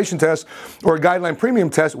accumulation test or a guideline premium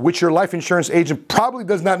test, which your life insurance agent probably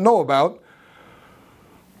does not know about,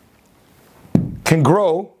 can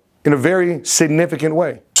grow in a very significant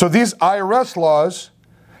way. So these IRS laws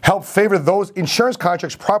help favor those insurance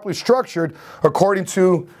contracts properly structured according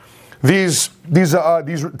to these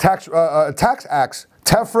tax acts.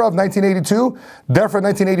 TEFRA of 1982, DEFRA of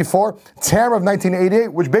 1984, TAMRA of 1988,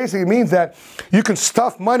 which basically means that you can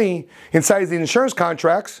stuff money inside the insurance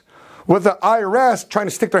contracts with the IRS trying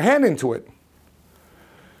to stick their hand into it.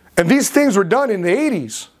 And these things were done in the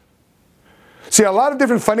 80s. See, a lot of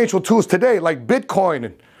different financial tools today, like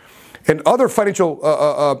Bitcoin and other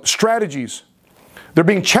financial strategies, they're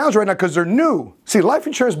being challenged right now because they're new. See, life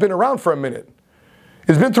insurance has been around for a minute.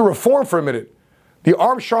 It's been through reform for a minute. The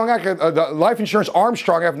Armstrong Act, the Life Insurance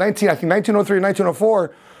Armstrong Act, 1903 and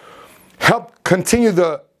 1904, helped continue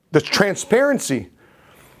the transparency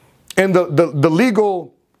and the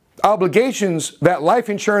legal obligations that life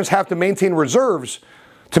insurance have to maintain reserves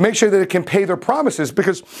to make sure that it can pay their promises,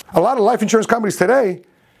 because a lot of life insurance companies today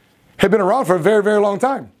have been around for a very, very long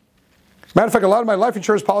time. Matter of fact, a lot of my life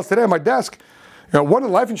insurance policies today on my desk, you know, one of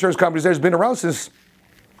the life insurance companies there has been around since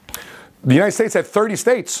the United States had 30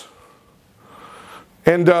 states.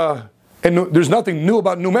 And there's nothing new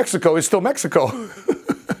about New Mexico. It's still Mexico.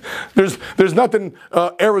 there's nothing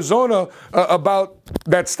Arizona about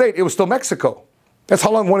that state. It was still Mexico. That's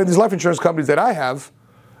how long one of these life insurance companies that I have,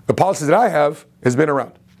 the policies that I have, has been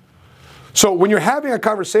around. So when you're having a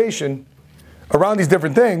conversation around these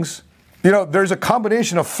different things, you know, there's a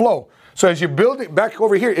combination of flow. So as you build it back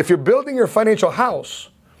over here, if you're building your financial house,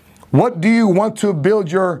 what do you want to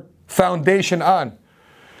build your foundation on.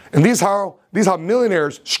 And these are how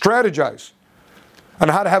millionaires strategize on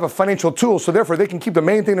how to have a financial tool, so therefore they can keep the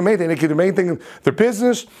main thing, they keep the main thing, their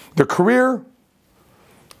business, their career,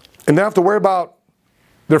 and they don't have to worry about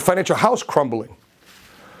their financial house crumbling.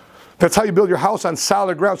 That's how you build your house on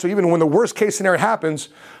solid ground. So even when the worst case scenario happens,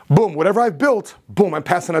 boom, whatever I've built, boom, I'm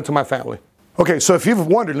passing it to my family. Okay, so if you've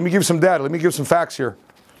wondered, let me give you some data, let me give you some facts here.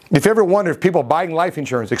 If you ever wonder if people are buying life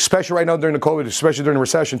insurance, especially right now during the COVID, especially during the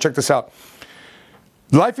recession, check this out.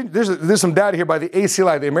 There's some data here by the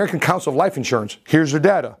ACLI, the American Council of Life Insurance. Here's their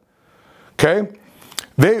data. Okay?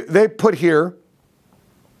 They put here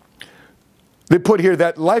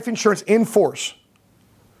that life insurance in force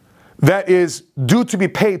that is due to be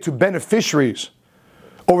paid to beneficiaries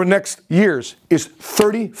over the next years is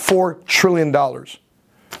 $34 trillion.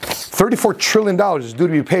 $34 trillion is due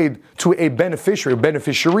to be paid to a beneficiary,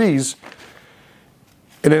 beneficiaries,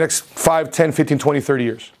 in the next 5, 10, 15, 20, 30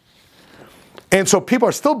 years. And so people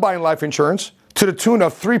are still buying life insurance to the tune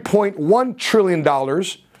of $3.1 trillion.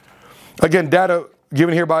 Again, data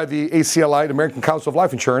given here by the ACLI, the American Council of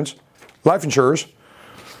Life Insurers.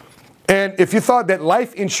 And if you thought that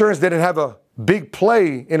life insurance didn't have a big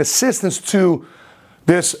play in assistance to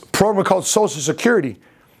this program called Social Security,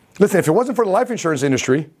 listen, if it wasn't for the life insurance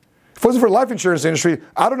industry,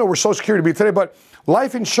 I don't know where Social Security would be today, but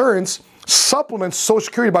life insurance supplements Social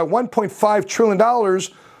Security by $1.5 trillion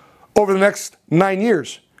over the next 9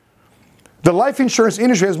 years. The life insurance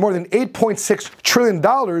industry has more than $8.6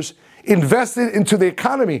 trillion invested into the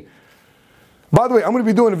economy. By the way, I'm going to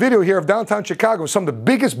be doing a video here of downtown Chicago. Some of the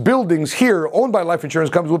biggest buildings here owned by life insurance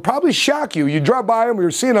companies will probably shock you. You drive by them, you're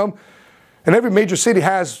seeing them, and every major city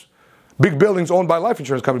has big buildings owned by life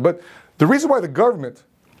insurance companies. But the reason why the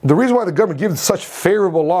government gives such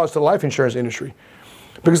favorable laws to the life insurance industry,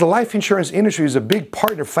 because the life insurance industry is a big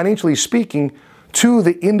partner, financially speaking, to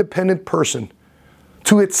the independent person,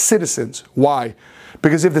 to its citizens. Why?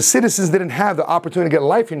 Because if the citizens didn't have the opportunity to get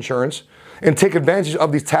life insurance and take advantage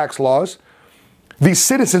of these tax laws, these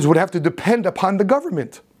citizens would have to depend upon the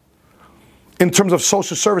government in terms of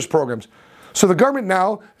social service programs. So the government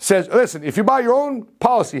now says, listen, if you buy your own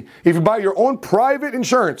policy, if you buy your own private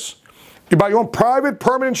insurance, you buy your own private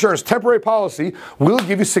permanent insurance, temporary policy, we'll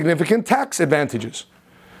give you significant tax advantages.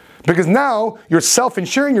 Because now you're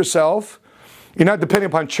self-insuring yourself, you're not depending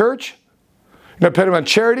upon church, you're not dependent upon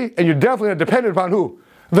charity, and you're definitely not dependent upon who?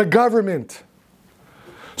 The government.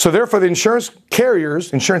 So therefore, the insurance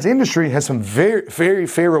carriers, insurance industry has some very, very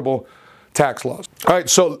favorable tax laws. All right,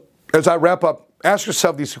 so as I wrap up, ask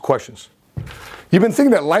yourself these two questions. You've been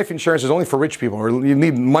thinking that life insurance is only for rich people, or you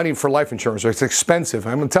need money for life insurance, or it's expensive.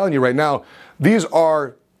 I'm telling you right now, these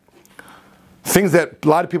are things that a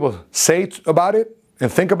lot of people say about it and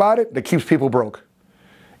think about it that keeps people broke.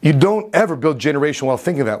 You don't ever build generational wealth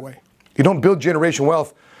thinking that way. You don't build generational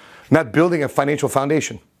wealth not building a financial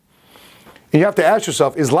foundation. And you have to ask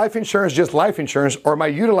yourself, is life insurance just life insurance, or am I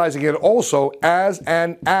utilizing it also as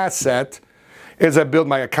an asset as I build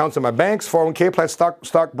my accounts in my banks, 401k plans,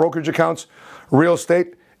 stock brokerage accounts, real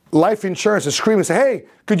estate? Life insurance is screaming, say, hey,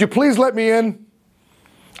 could you please let me in?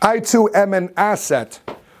 I too am an asset.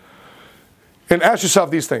 And ask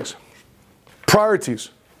yourself these things. Priorities.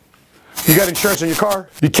 You got insurance on your car.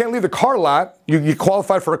 You can't leave the car lot. You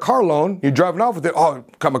qualified for a car loan. You're driving off with it. Oh,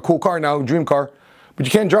 got my cool car now, dream car. But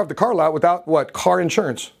you can't drive the car lot without what? Car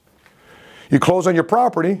insurance. You close on your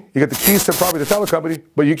property. You get the keys to the property to tell the company,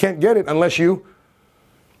 but you can't get it unless you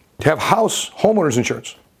have homeowners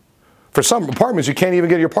insurance. For some apartments, you can't even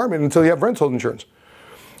get your apartment until you have rental insurance.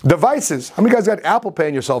 Devices. How many guys got Apple Pay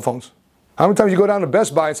in your cell phones? How many times you go down to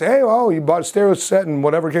Best Buy and say, hey, oh, you bought a stereo set and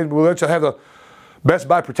whatever, we'll let you have the Best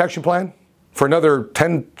Buy protection plan for another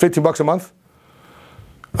 10, 15 bucks a month?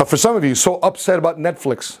 For some of you, so upset about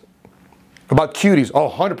Netflix, about cuties. Oh,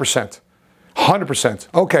 100%. 100%.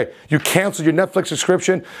 Okay, you canceled your Netflix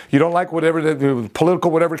subscription. You don't like whatever the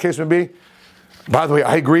political, whatever the case may be. By the way,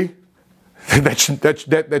 I agree.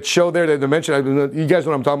 that show there that they mentioned, you guys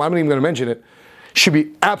know what I'm talking about. I'm not even going to mention it. Should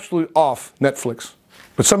be absolutely off Netflix.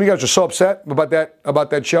 But some of you guys are so upset about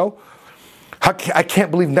that show. I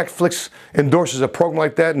can't believe Netflix endorses a program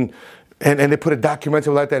like that, and they put a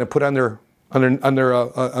documentary like that and put it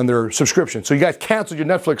on their subscription. So you guys canceled your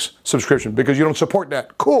Netflix subscription because you don't support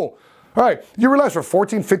that. Cool. All right. You realize for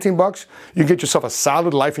 14, 15 bucks, you can get yourself a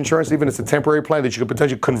solid life insurance, even if it's a temporary plan that you could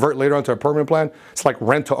potentially convert later on to a permanent plan. It's like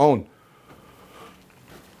rent to own.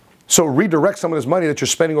 So redirect some of this money that you're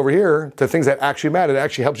spending over here to things that actually matter, that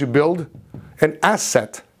actually helps you build an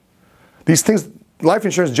asset. These things, life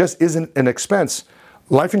insurance just isn't an expense.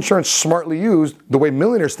 Life insurance, smartly used, the way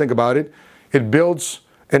millionaires think about it, it builds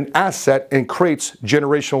an asset and creates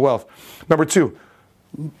generational wealth. Number two,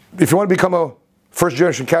 if you want to become a first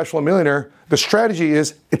generation cash flow millionaire, the strategy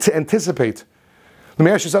is to anticipate. Let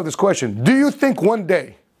me ask yourself this question. Do you think one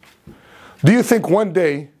day they're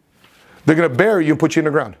going to bury you and put you in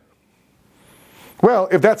the ground? Well,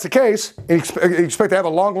 if that's the case, and you expect to have a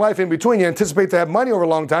long life in between, you anticipate to have money over a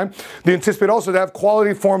long time, you anticipate also to have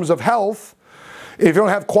quality forms of health. If you don't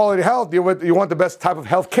have quality health, you want the best type of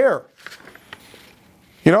health care.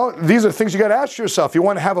 You know, these are things you got to ask yourself. You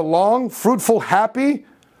want to have a long, fruitful, happy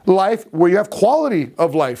life where you have quality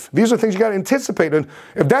of life. These are things you got to anticipate. And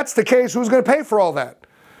if that's the case, who's going to pay for all that?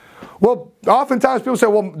 Well, oftentimes people say,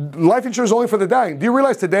 well, life insurance is only for the dying. Do you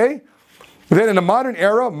realize today that in the modern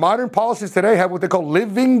era, modern policies today have what they call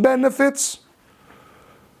living benefits?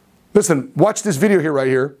 Listen, watch this video here, right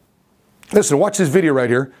here. Listen, watch this video right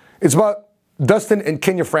here. It's about Dustin and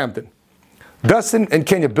Kenya Frampton. Dustin and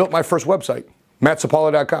Kenya built my first website,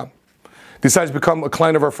 mattsapaula.com. Decided to become a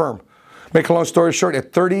client of our firm. Make a long story short,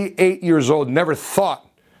 at 38 years old, never thought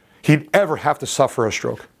he'd ever have to suffer a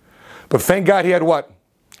stroke. But thank God he had what?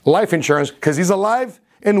 Life insurance, because he's alive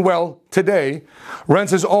and well today,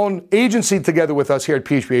 runs his own agency together with us here at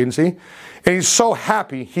PHP Agency, and he's so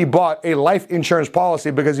happy he bought a life insurance policy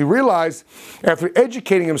because he realized after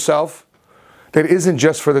educating himself that it isn't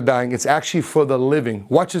just for the dying, it's actually for the living.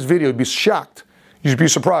 Watch this video, you'd be shocked. You'd be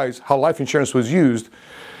surprised how life insurance was used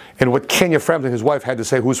and what Kenya Frampton, his wife, had to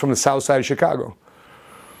say, who's from the south side of Chicago.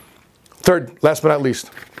 Third, last but not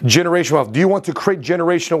least, generational wealth. Do you want to create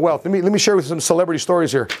generational wealth? Let me share with you some celebrity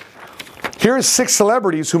stories here. Here are 6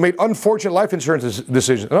 celebrities who made unfortunate life insurance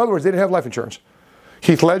decisions. In other words, they didn't have life insurance.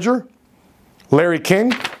 Heath Ledger, Larry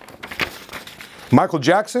King, Michael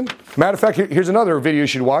Jackson. Matter of fact, here's another video you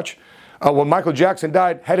should watch. When Michael Jackson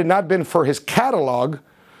died, had it not been for his catalog,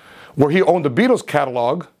 where he owned the Beatles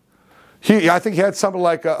catalog, I think he had something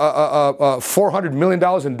like $400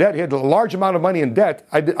 million in debt. He had a large amount of money in debt.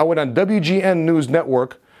 I went on WGN News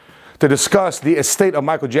Network to discuss the estate of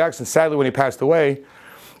Michael Jackson, sadly, when he passed away.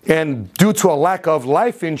 And due to a lack of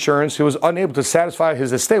life insurance, he was unable to satisfy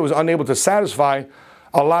his estate, was unable to satisfy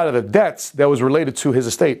a lot of the debts that was related to his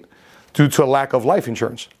estate due to a lack of life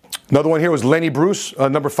insurance. Another one here was Lenny Bruce.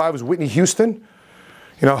 Number 5 was Whitney Houston.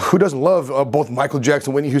 You know, who doesn't love both Michael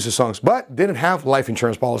Jackson and Whitney Houston songs, but didn't have life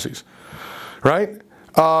insurance policies, right?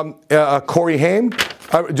 Corey Haim,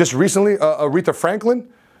 just recently, Aretha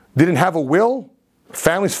Franklin, didn't have a will.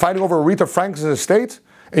 Families fighting over Aretha Franklin's estate.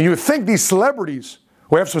 And you would think these celebrities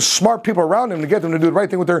would have some smart people around them to get them to do the right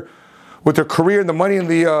thing with their career and the money and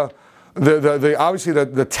obviously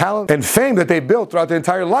the talent and fame that they built throughout their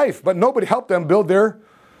entire life. But nobody helped them build their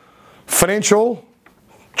financial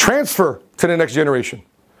transfer to the next generation.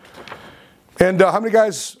 And how many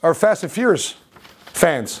guys are Fast and Furious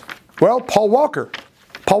fans? Well, Paul Walker.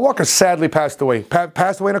 Paul Walker sadly passed away.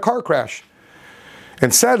 Passed away in a car crash.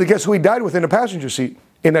 And sadly, guess who he died with in the passenger seat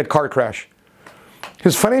in that car crash?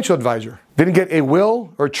 His financial advisor. Didn't get a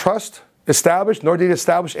will or trust established, nor did he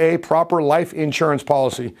establish a proper life insurance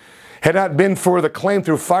policy. Had not been for the claim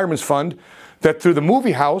through Fireman's Fund that through the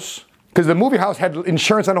movie house, because the movie house had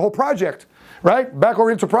insurance on the whole project, right? Back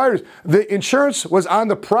over into priorities. The insurance was on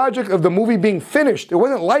the project of the movie being finished. It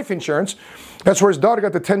wasn't life insurance. That's where his daughter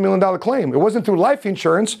got the $10 million claim. It wasn't through life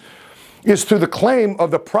insurance. It's through the claim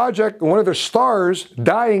of the project, one of their stars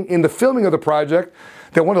dying in the filming of the project,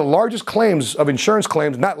 that one of the largest claims of insurance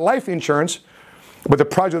claims, not life insurance, but the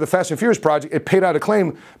project of the Fast and Furious project, it paid out a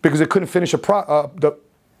claim because it couldn't finish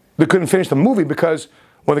they couldn't finish the movie because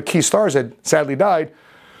one of the key stars had sadly died.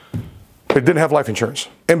 It didn't have life insurance.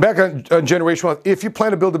 And back on generational wealth, if you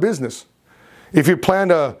plan to build a business, if you plan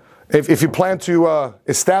to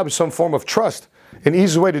establish some form of trust, an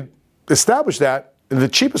easy way to establish that, the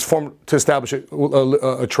cheapest form to establish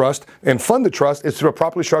a trust and fund the trust is through a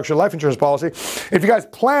properly structured life insurance policy. If you guys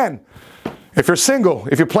plan, if you're single,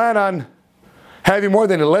 if you plan on having more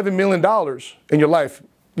than $11 million in your life,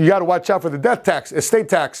 you got to watch out for the death tax, estate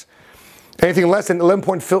tax. Anything less than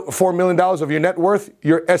 $11.4 million of your net worth,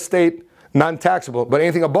 your estate non-taxable. But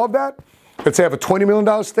anything above that, let's say I have a $20 million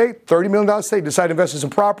estate, $30 million estate, decide to invest in some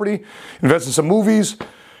property, invest in some movies,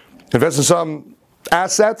 invest in some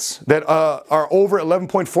assets that are over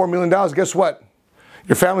 $11.4 million. Guess what?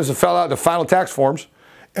 Your families have filled out the final tax forms,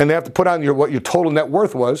 and they have to put on what your total net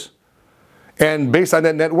worth was. And based on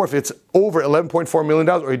that net worth, it's over $11.4 million,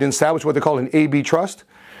 or you didn't establish what they call an AB trust,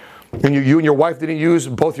 and you and your wife didn't use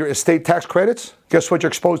both your estate tax credits. Guess what you're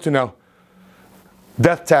exposed to now?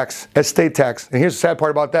 Death tax, estate tax. And here's the sad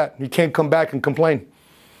part about that. You can't come back and complain.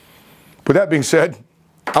 With that being said,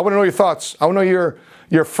 I want to know your thoughts. I want to know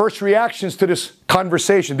your first reactions to this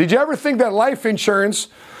conversation. Did you ever think that life insurance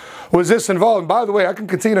was this involved? And by the way, I can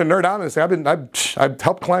continue to nerd out on this. I've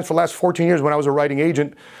helped clients for the last 14 years when I was a writing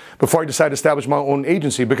agent before I decided to establish my own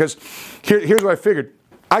agency, because here's what I figured.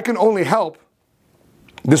 I can only help.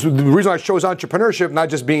 The reason I chose entrepreneurship, not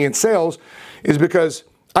just being in sales, is because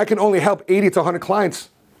I can only help 80 to 100 clients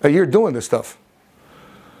a year doing this stuff.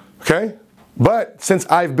 Okay? But since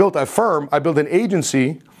I've built a firm, I built an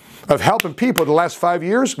agency of helping people the last 5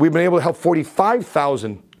 years, we've been able to help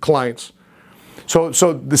 45,000 clients. So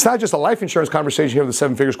it's not just a life insurance conversation here with the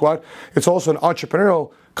 7-Figure Squad. It's also an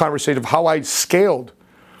entrepreneurial conversation of how I scaled.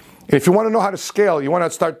 And if you want to know how to scale, you want to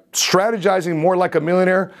start strategizing more like a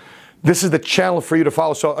millionaire, this is the channel for you to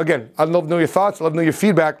follow. So again, I'd love to know your thoughts. I'd love to know your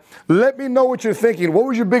feedback. Let me know what you're thinking. What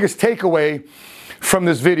was your biggest takeaway from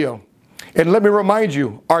this video? And let me remind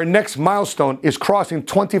you, our next milestone is crossing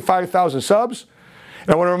 25,000 subs. And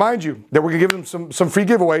I want to remind you that we're going to give them some free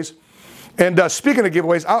giveaways. And speaking of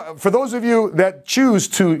giveaways, for those of you that choose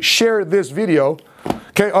to share this video,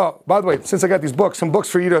 okay, by the way, since I got these books, some books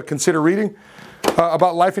for you to consider reading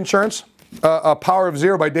about life insurance. Power of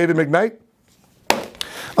Zero by David McKnight.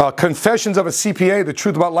 Confessions of a CPA, The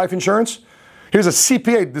Truth About Life Insurance. Here's a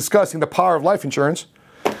CPA discussing the power of life insurance.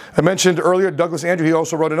 I mentioned earlier Douglas Andrew. He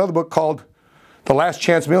also wrote another book called The Last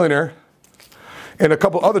Chance Millionaire. And a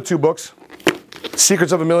couple other 2 books.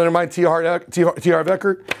 Secrets of a Millionaire Mind, T.R.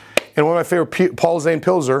 Eckert. And one of my favorite, Paul Zane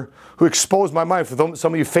Pilzer, who exposed my mind for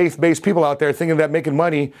some of you faith-based people out there thinking that making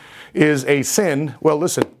money is a sin. Well,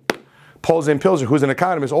 listen, Paul Zane Pilzer, who's an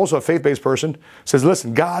economist, also a faith-based person, says,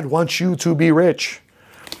 listen, God wants you to be rich.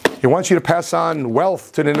 He wants you to pass on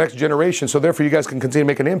wealth to the next generation, so therefore you guys can continue to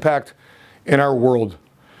make an impact in our world.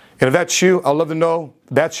 And if that's you, I'd love to know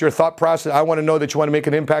that's your thought process. I want to know that you want to make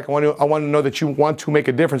an impact. I want to know that you want to make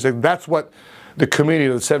a difference. That's what the community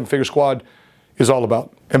of the 7-Figure Squad is all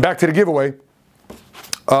about. And back to the giveaway.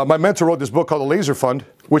 My mentor wrote this book called The Laser Fund,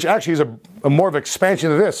 which actually is a more of an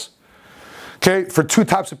expansion of this. Okay, for 2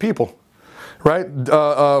 types of people, right?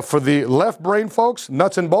 For the left brain folks,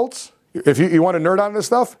 nuts and bolts. If you want to nerd out on this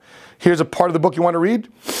stuff, here's a part of the book you want to read.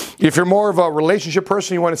 If you're more of a relationship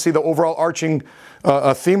person, you want to see the overall arching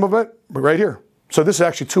theme of it, right here. So this is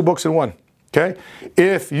actually 2 books in one, okay?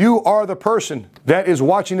 If you are the person that is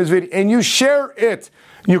watching this video and you share it,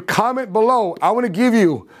 you comment below, I want to give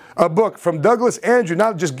you a book from Douglas Andrew,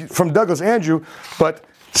 not just from Douglas Andrew, but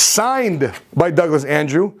signed by Douglas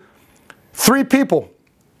Andrew. 3 people.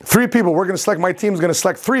 3 people. We're going to select, my team is going to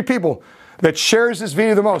select 3 people that shares this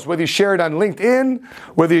video the most, whether you share it on LinkedIn,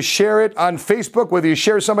 whether you share it on Facebook, whether you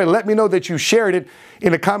share it with somebody, let me know that you shared it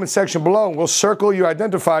in the comment section below, and we'll circle you,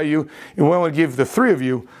 identify you, and we want to give the 3 of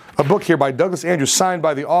you a book here by Douglas Andrew, signed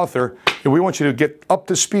by the author, and we want you to get up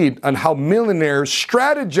to speed on how millionaires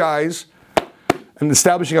strategize in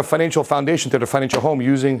establishing a financial foundation to their financial home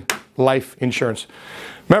using life insurance.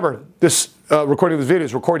 Remember, this recording of this video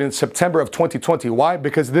is recorded in September of 2020. Why?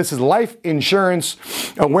 Because this is Life Insurance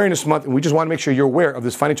Awareness Month, and we just want to make sure you're aware of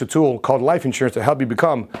this financial tool called life insurance to help you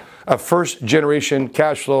become a first-generation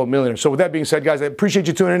cash flow millionaire. So with that being said, guys, I appreciate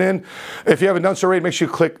you tuning in. If you haven't done so already, make sure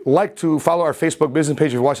you click like to follow our Facebook business page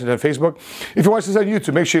if you're watching it on Facebook. If you're watching this on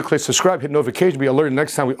YouTube, make sure you click subscribe, hit notification, be alerted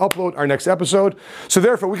next time we upload our next episode. So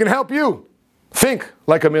therefore, we can help you think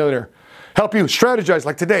like a millionaire, help you strategize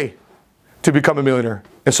like today to become a millionaire.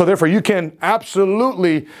 And so therefore you can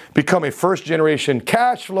absolutely become a first-generation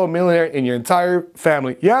cash flow millionaire in your entire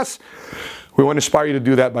family. Yes, we want to inspire you to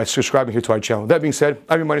do that by subscribing here to our channel. That being said,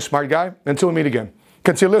 I'm your money smart guy. Until we meet again,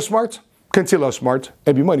 continue to live smart, continue to love smart,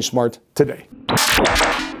 and be money smart today.